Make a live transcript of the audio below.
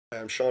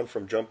I'm Sean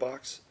from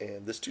JumpBox,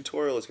 and this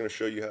tutorial is going to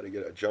show you how to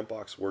get a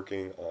JumpBox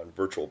working on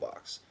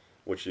VirtualBox,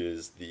 which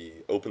is the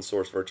open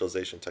source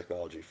virtualization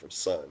technology from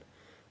Sun.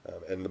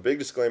 And the big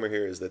disclaimer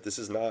here is that this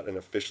is not an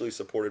officially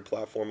supported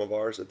platform of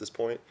ours at this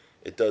point.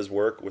 It does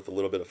work with a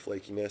little bit of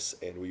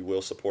flakiness, and we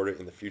will support it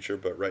in the future,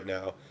 but right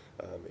now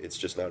it's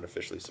just not an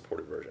officially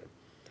supported version.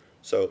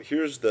 So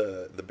here's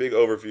the big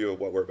overview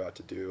of what we're about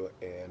to do,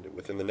 and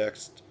within the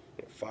next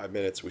 5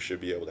 minutes we should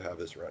be able to have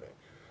this running.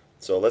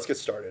 So let's get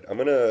started. I'm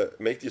going to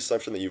make the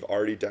assumption that you've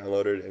already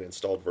downloaded and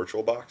installed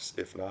VirtualBox.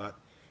 If not,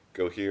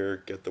 go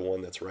here, get the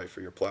one that's right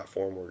for your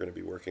platform. We're going to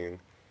be working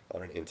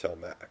on an Intel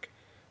Mac.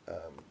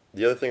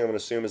 The other thing I'm going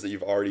to assume is that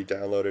you've already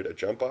downloaded a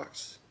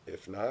JumpBox.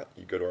 If not,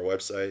 you go to our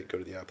website, go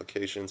to the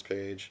applications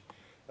page,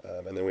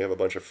 and then we have a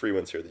bunch of free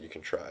ones here that you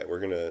can try.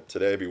 We're going to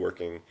today be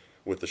working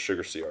with the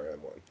Sugar CRM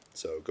one.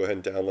 So go ahead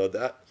and download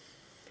that.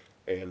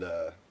 And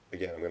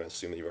again, I'm going to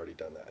assume that you've already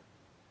done that.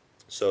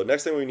 So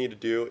next thing we need to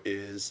do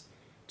is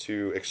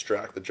to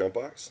extract the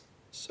JumpBox.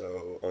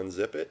 So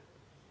unzip it,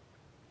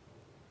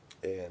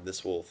 and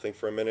this will think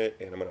for a minute,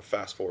 and I'm going to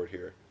fast forward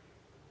here.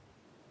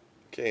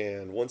 Okay,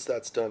 and once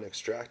that's done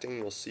extracting,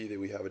 you'll see that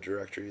we have a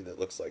directory that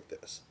looks like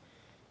this.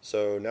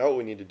 So now what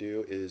we need to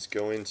do is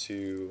go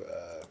into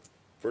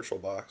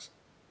VirtualBox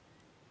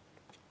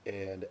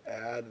and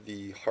add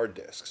the hard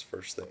disks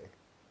first thing.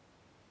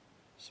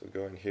 So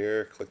go in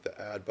here, click the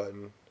add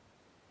button.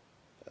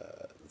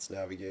 Let's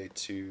navigate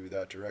to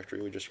that directory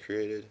we just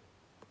created.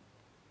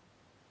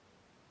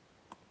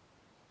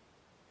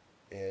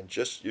 And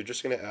you're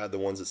just going to add the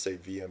ones that say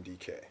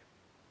VMDK.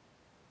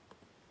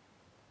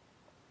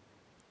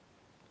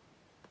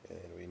 And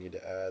we need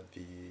to add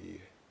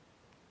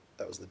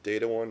that was the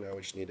data one, now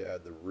we just need to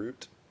add the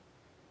root.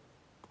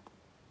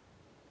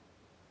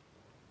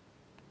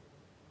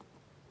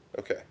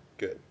 Okay,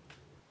 good.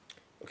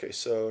 Okay,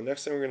 so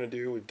next thing we're going to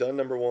do, we've done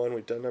number one,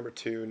 we've done number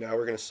two, now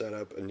we're going to set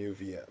up a new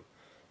VM.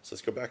 So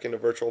let's go back into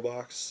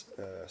VirtualBox,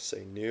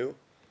 say new.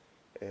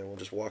 And we'll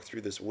just walk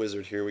through this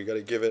wizard here. We got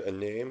to give it a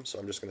name, so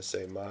I'm just going to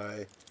say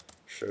my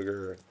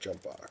sugar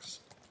JumpBox.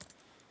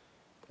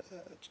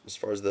 As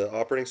far as the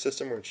operating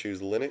system, we're going to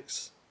choose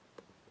Linux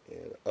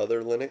and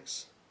other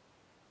Linux.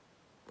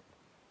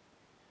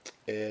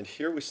 And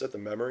here we set the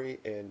memory,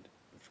 and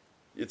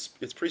it's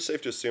pretty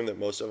safe to assume that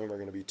most of them are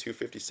going to be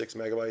 256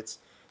 megabytes.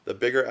 The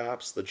bigger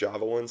apps, the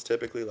Java ones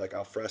typically, like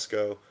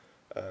Alfresco,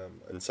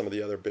 and some of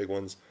the other big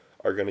ones,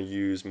 are going to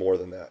use more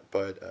than that.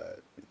 But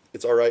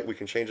it's alright, we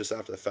can change this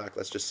after the fact.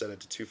 Let's just set it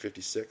to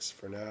 256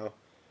 for now.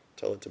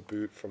 Tell it to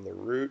boot from the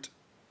root.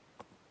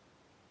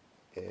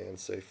 And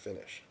say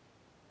finish.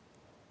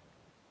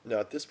 Now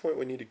at this point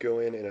we need to go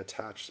in and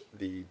attach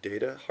the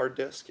data hard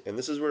disk. And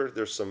this is where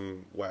there's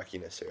some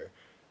wackiness here.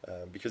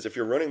 Because if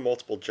you're running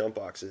multiple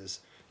JumpBoxes,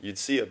 you'd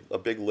see a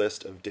big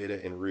list of data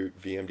and root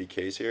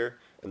VMDKs here.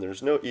 And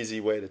there's no easy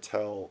way to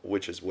tell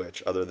which is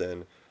which other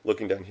than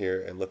looking down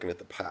here and looking at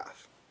the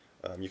path.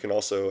 You can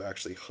also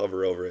actually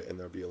hover over it and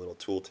there'll be a little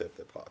tooltip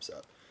that pops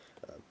up.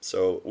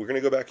 So we're going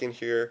to go back in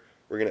here,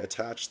 we're going to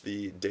attach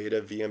the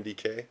data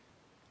VMDK.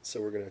 So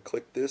we're going to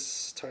click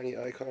this tiny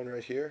icon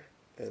right here,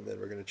 and then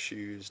we're going to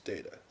choose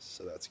data.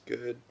 So that's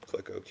good,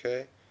 click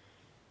OK.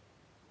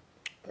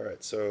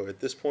 Alright, so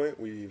at this point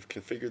we've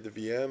configured the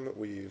VM,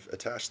 we've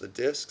attached the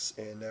disks,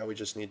 and now we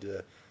just need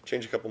to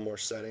change a couple more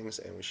settings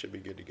and we should be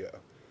good to go.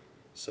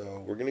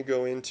 So we're going to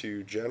go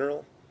into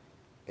General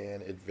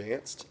and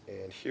Advanced,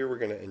 and here we're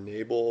going to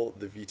enable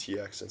the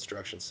VTX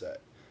instruction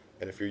set.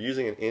 And if you're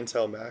using an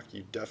Intel Mac,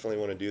 you definitely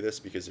want to do this,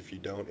 because if you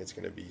don't, it's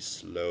going to be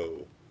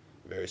slow,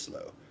 very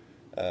slow.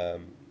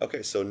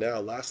 Okay, so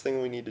now last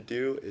thing we need to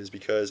do is,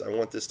 because I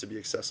want this to be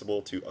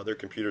accessible to other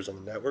computers on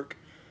the network,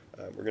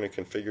 we're going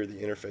to configure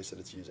the interface that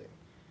it's using.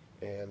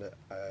 And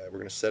we're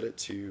going to set it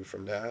to,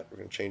 from that, we're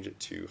going to change it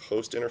to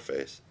host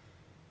interface.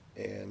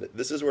 And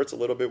this is where it's a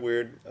little bit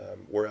weird,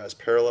 whereas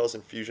Parallels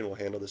and Fusion will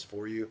handle this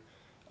for you.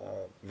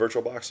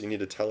 VirtualBox, you need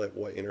to tell it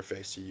what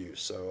interface to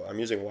use. So I'm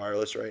using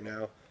wireless right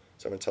now,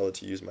 so I'm going to tell it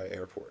to use my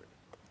airport.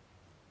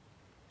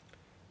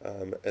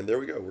 And there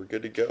we go, we're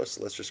good to go.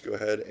 So let's just go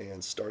ahead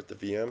and start the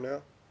VM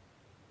now.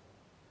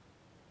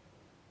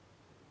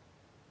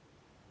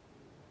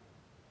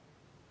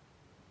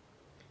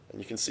 And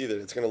you can see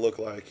that it's going to look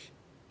like,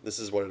 this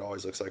is what it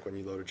always looks like when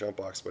you load a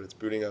JumpBox, but it's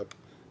booting up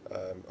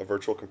a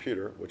virtual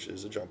computer, which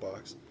is a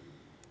JumpBox.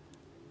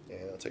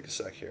 And it'll take a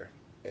sec here,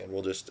 and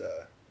we'll just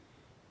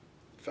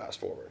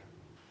fast forward.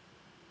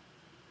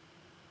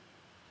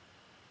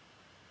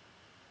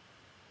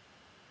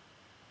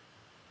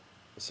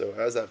 So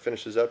as that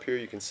finishes up here,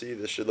 you can see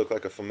this should look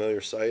like a familiar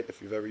site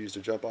if you've ever used a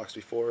JumpBox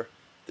before.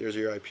 There's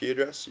your IP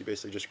address. You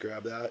basically just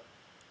grab that.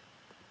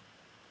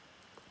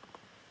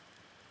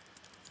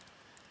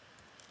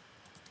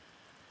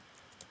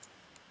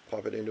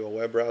 Pop it into a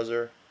web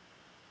browser,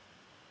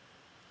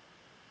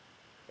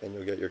 and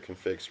you'll get your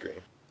config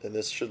screen. And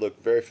this should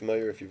look very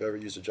familiar if you've ever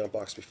used a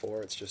JumpBox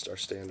before. It's just our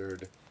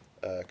standard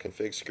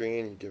config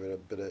screen. You give it a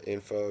bit of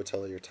info,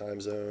 tell it your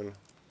time zone,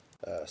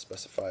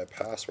 specify a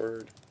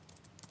password,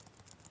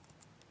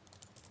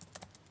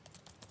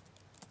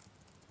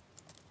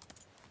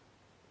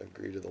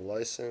 agree to the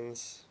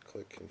license,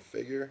 click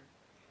configure.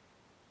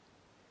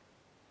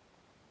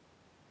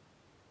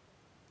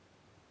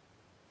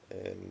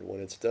 And when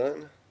it's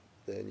done,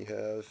 then you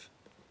have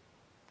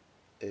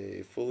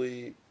a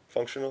fully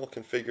functional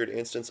configured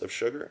instance of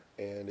Sugar,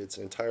 and it's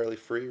entirely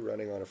free,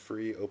 running on a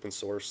free open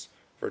source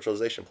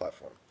virtualization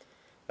platform.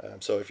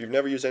 So if you've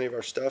never used any of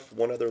our stuff,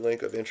 one other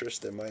link of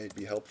interest that might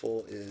be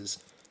helpful is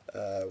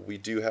we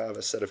do have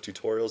a set of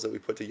tutorials that we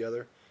put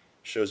together.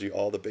 Shows you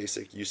all the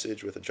basic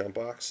usage with a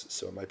JumpBox,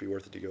 so it might be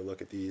worth it to go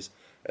look at these.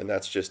 And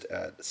that's just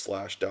at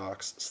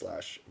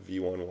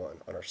 /docs/v11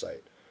 on our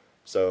site.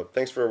 So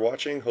thanks for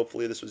watching.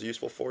 Hopefully this was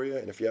useful for you.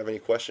 And if you have any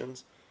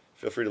questions,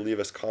 feel free to leave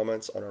us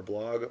comments on our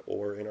blog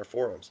or in our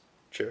forums.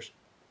 Cheers.